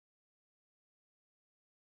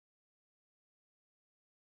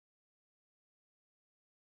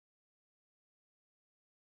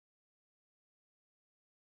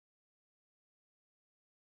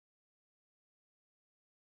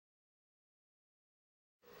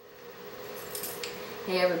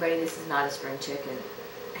Hey everybody, this is Not a Spring Chicken.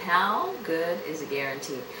 How good is a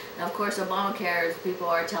guarantee? Now of course Obamacare, as people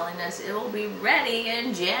are telling us, it will be ready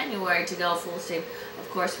in January to go full steam. Of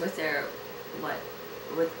course with their,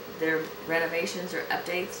 with their renovations or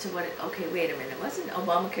updates to what okay, wait a minute, wasn't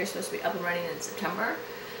Obamacare supposed to be up and running in September?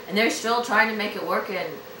 And they're still trying to make it work in,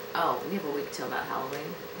 oh, we have a week till about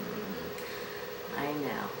Halloween. I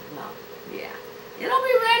know, well, yeah. It'll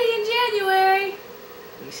be ready in January.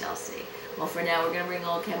 We shall see. Well, for now, we're going to bring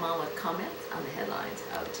Oldecam on with comments on the headlines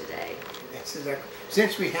of today.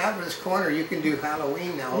 Since we have this corner, you can do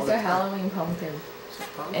Halloween now. It's our Halloween pumpkin.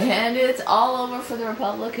 And it's all over for the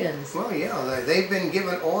Republicans. Well, yeah, they've been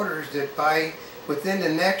given orders that within the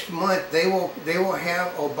next month they will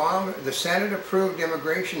have the Senate-approved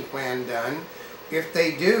immigration plan done. If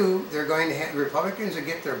they do, they're going to have Republicans that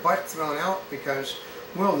get their butts thrown out because,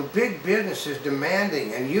 well, the big business is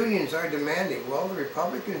demanding and unions are demanding. Well, the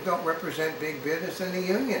Republicans don't represent big business and the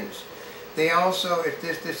unions. They also, if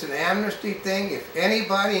this an amnesty thing, if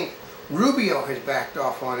anybody, Rubio has backed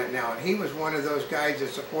off on it now, and he was one of those guys that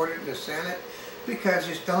supported in the Senate because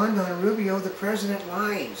it's dawned on Rubio the president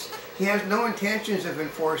lies. He has no intentions of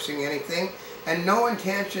enforcing anything and no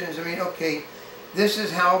intentions, I mean, okay, this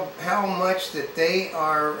is how much that they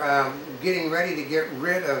are getting ready to get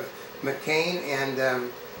rid of McCain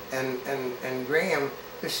and Graham.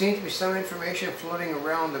 There seems to be some information floating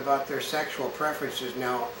around about their sexual preferences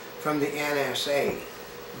now from the NSA.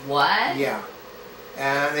 What? Yeah.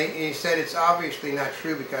 And he said it's obviously not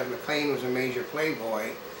true because McCain was a major playboy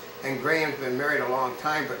and Graham's been married a long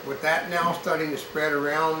time, but with that now starting to spread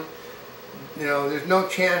around, you know, there's no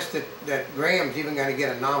chance that Graham's even going to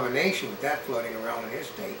get a nomination with that floating around in his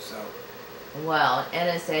state. So, well,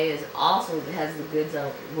 NSA also has the goods on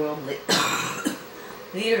world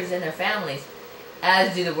leaders and their families,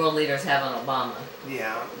 as do the world leaders have on Obama.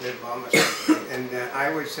 Yeah, the Obama, and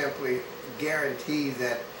I would simply guarantee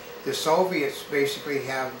that the Soviets basically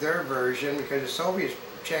have their version because the Soviets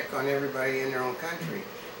check on everybody in their own country,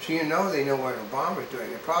 so you know they know what Obama's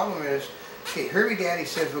doing. The problem is, okay, Herbie Daddy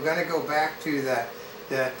says we're going to go back to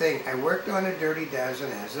the thing. I worked on a Dirty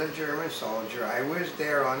Dozen as a German soldier. I was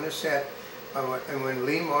there on the set and when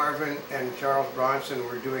Lee Marvin and Charles Bronson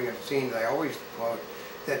were doing a scene that I always quote,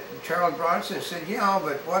 that Charles Bronson said, yeah,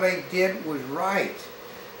 but what I did was right.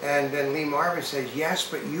 And then Lee Marvin says, yes,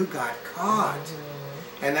 but you got caught.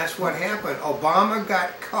 And that's what happened. Obama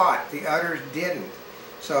got caught. The others didn't.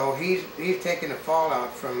 So he's taken the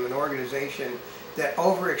fallout from an organization that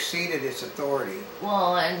overexceeded its authority.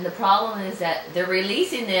 Well, and the problem is that they're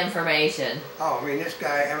releasing the information. Oh, I mean, this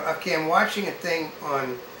guy, okay, I'm watching a thing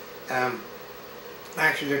on,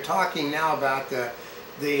 actually they're talking now about the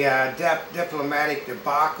diplomatic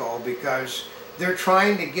debacle because they're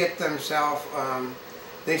trying to get themselves,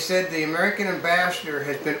 they said the American ambassador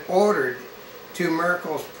has been ordered to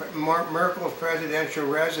Merkel's presidential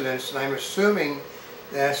residence, and I'm assuming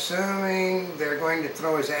they're going to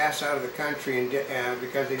throw his ass out of the country and,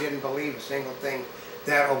 because they didn't believe a single thing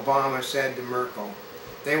that Obama said to Merkel.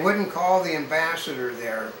 They wouldn't call the ambassador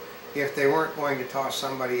there if they weren't going to toss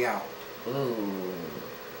somebody out. Ooh.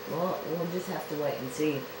 Well, we'll just have to wait and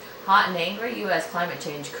see. Hot and angry, U.S. climate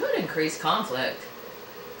change could increase conflict.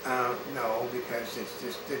 No, because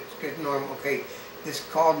it's normal. Okay, it's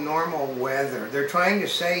called normal weather. They're trying to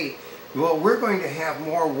say, well, we're going to have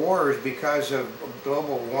more wars because of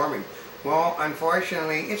global warming. Well,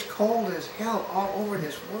 unfortunately, it's cold as hell all over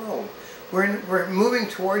this world. We're moving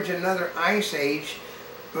towards another ice age.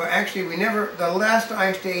 Well, actually, the last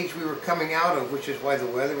ice age we were coming out of, which is why the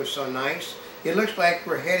weather was so nice, it looks like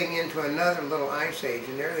we're heading into another little ice age,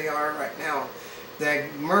 and there they are right now.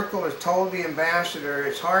 That Merkel has told the ambassador,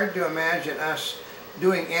 it's hard to imagine us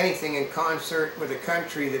doing anything in concert with a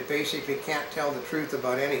country that basically can't tell the truth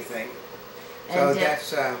about anything. So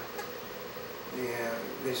that's, yeah,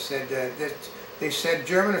 they said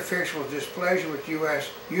German officials' displeasure with U.S.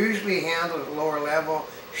 usually handled at lower level.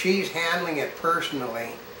 She's handling it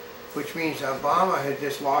personally, which means Obama has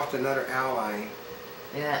just lost another ally.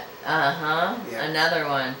 Yeah, yeah. Another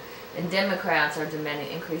one. And Democrats are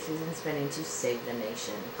demanding increases in spending to save the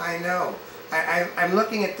nation. I know. I'm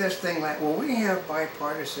looking at this thing like, well, we have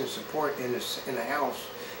bipartisan support in the House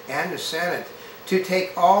and the Senate to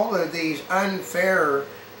take all of these unfair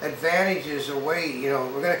advantages away. You know,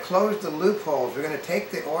 we're going to close the loopholes. We're going to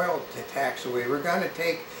take the oil tax away. We're going to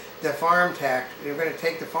take the farm tax. We're going to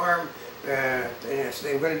take the farm. We're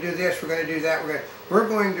going to do this. We're going to do that. We're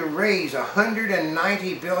going to raise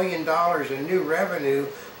 $190 billion in new revenue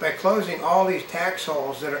by closing all these tax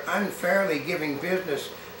holes that are unfairly giving business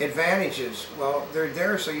advantages. Well, they're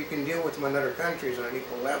there so you can deal with them in other countries on an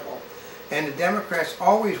equal level. And the Democrats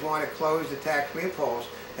always want to close the tax loopholes.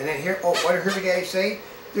 And then here, oh, what did her daddy say?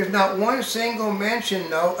 There's not one single mention,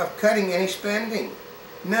 though, of cutting any spending.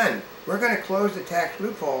 None. We're going to close the tax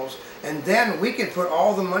loopholes, and then we can put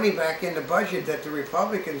all the money back in the budget that the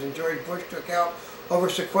Republicans and George Bush took out over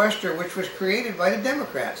sequester, which was created by the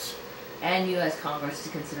Democrats. And U.S. Congress to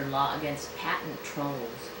consider law against patent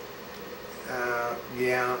trolls.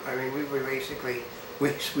 Yeah, I mean, we were basically,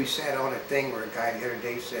 we sat on a thing where a guy the other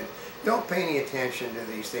day said, don't pay any attention to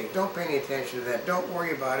these things, don't pay any attention to that, don't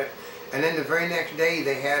worry about it. And then the very next day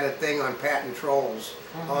they had a thing on patent trolls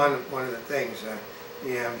on one of the things.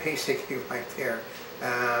 Yeah, basically right there.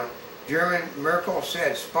 German Merkel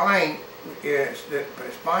said spying is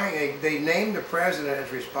spying. They named the president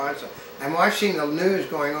as responsible. I'm watching the news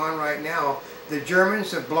going on right now. The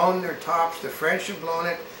Germans have blown their tops. The French have blown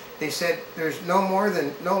it. They said there's no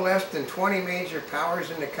less than 20 major powers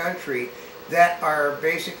in the country that are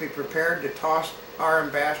basically prepared to toss our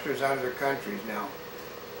ambassadors out of their countries now.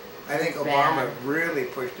 I think Obama really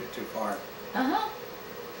pushed it too far.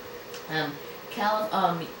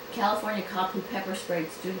 California cop who pepper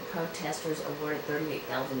sprayed student protesters awarded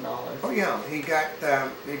 $38,000. Oh yeah, he got.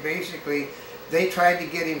 They tried to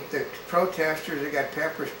get him. The protesters that got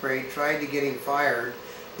pepper sprayed tried to get him fired.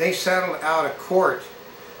 They settled out of court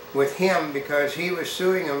with him because he was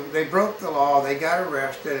suing them. They broke the law. They got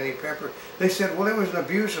arrested, and They said, well, it was an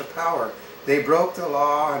abuse of power. They broke the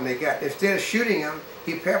law, and instead of shooting him,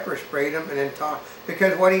 he pepper sprayed him and then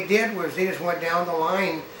because what he did was he just went down the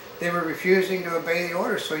line. They were refusing to obey the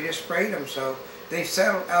orders, so he just sprayed them. So they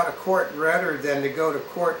settled out of court rather than to go to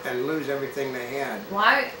court and lose everything they had.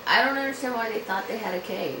 Why? I don't understand why they thought they had a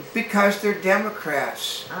case. Because they're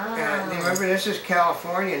Democrats. And remember, this is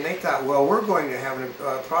California, and they thought, well, we're going to have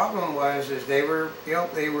a problem. They were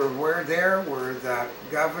where the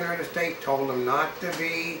governor of the state told them not to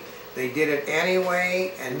be. They did it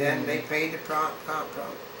anyway, and then they paid the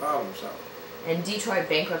problem. So. In Detroit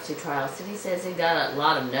bankruptcy trial, city says they got a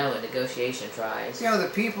lot of no in negotiation tries. You know, the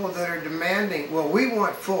people that are demanding, well, we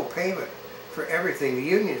want full payment for everything. The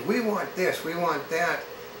unions, we want this, we want that.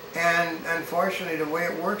 And unfortunately, the way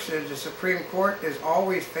it works is the Supreme Court is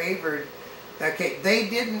always favored. Okay, they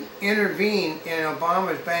didn't intervene in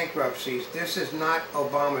Obama's bankruptcies. This is not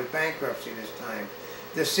Obama's bankruptcy this time.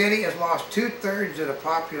 The city has lost 2/3 of the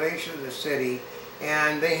population of the city,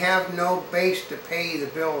 and they have no base to pay the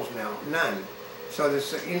bills now, none. So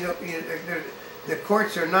the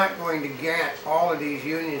courts are not going to grant all of these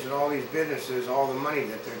unions and all these businesses all the money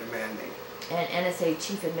that they're demanding. And NSA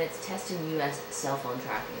chief admits testing U.S. cell phone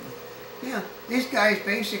tracking. Yeah, these guys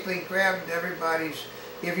basically grabbed everybody's.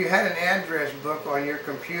 If you had an address book on your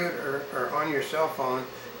computer or on your cell phone,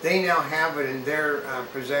 they now have it in their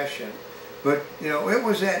possession. But you know, it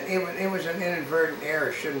was an inadvertent error.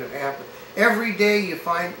 It shouldn't have happened. Every day you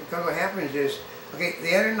find, because what happens is, okay,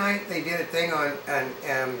 the other night they did a thing on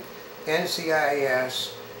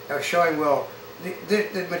NCIS showing, well,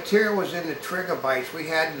 the material was in the trigabytes. We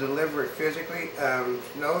had to deliver it physically.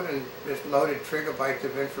 Snowden just loaded trigabytes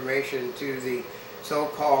of information to the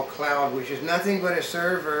so-called cloud, which is nothing but a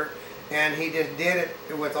server, and he just did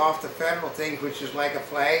it with off the federal things, which is like a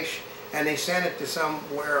flash, and they sent it to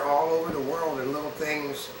somewhere all over the world in little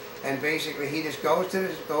things, and basically he just goes to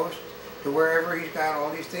wherever he's got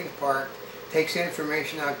all these things parked, takes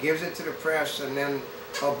information out, gives it to the press, and then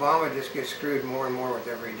Obama just gets screwed more and more with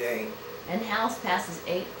every day. And House passes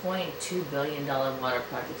 $8.2 billion water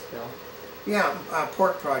projects bill. Yeah,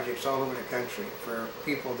 port projects all over the country for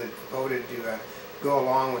people that voted to go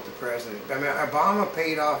along with the president. I mean, Obama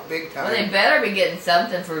paid off big time. Well, they better be getting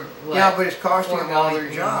something for what? Yeah, but it's costing them all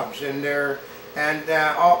their jobs, and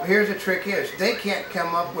here's the trick is they can't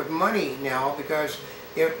come up with money now because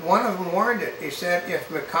if one of them warned it, he said if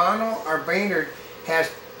McConnell or Boehner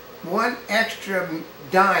has one extra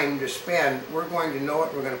dime to spend, we're going to know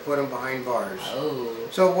it. We're going to put them behind bars. Oh.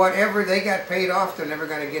 So whatever they got paid off, they're never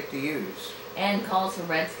going to get to use. And calls for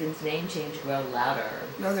Redskins name change grow louder.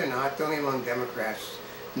 No, they're not. They're only among Democrats.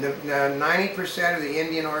 90% of the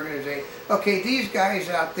Indian organization. Okay, these guys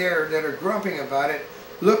out there that are grumping about it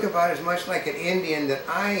look about as much like an Indian that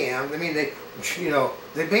I am. I mean, they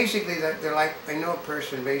basically, they're like, I know a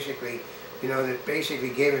person basically, that basically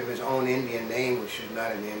gave him his own Indian name, which is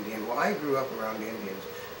not an Indian. Well, I grew up around Indians.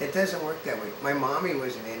 It doesn't work that way. My mommy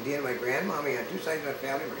was an Indian. My grandmommy on two sides of my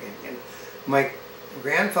family were Indian. My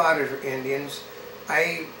grandfathers were Indians.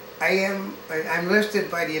 I'm listed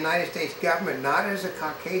by the United States government not as a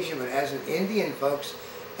Caucasian, but as an Indian, folks.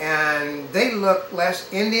 And they look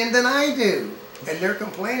less Indian than I do. And they're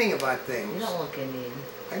complaining about things. You don't look Indian.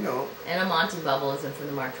 I know. And a Monty Bubble isn't from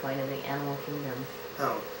the Mark Twain of the Animal Kingdom.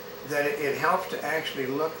 Oh. that it helps to actually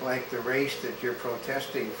look like the race that you're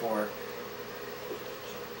protesting for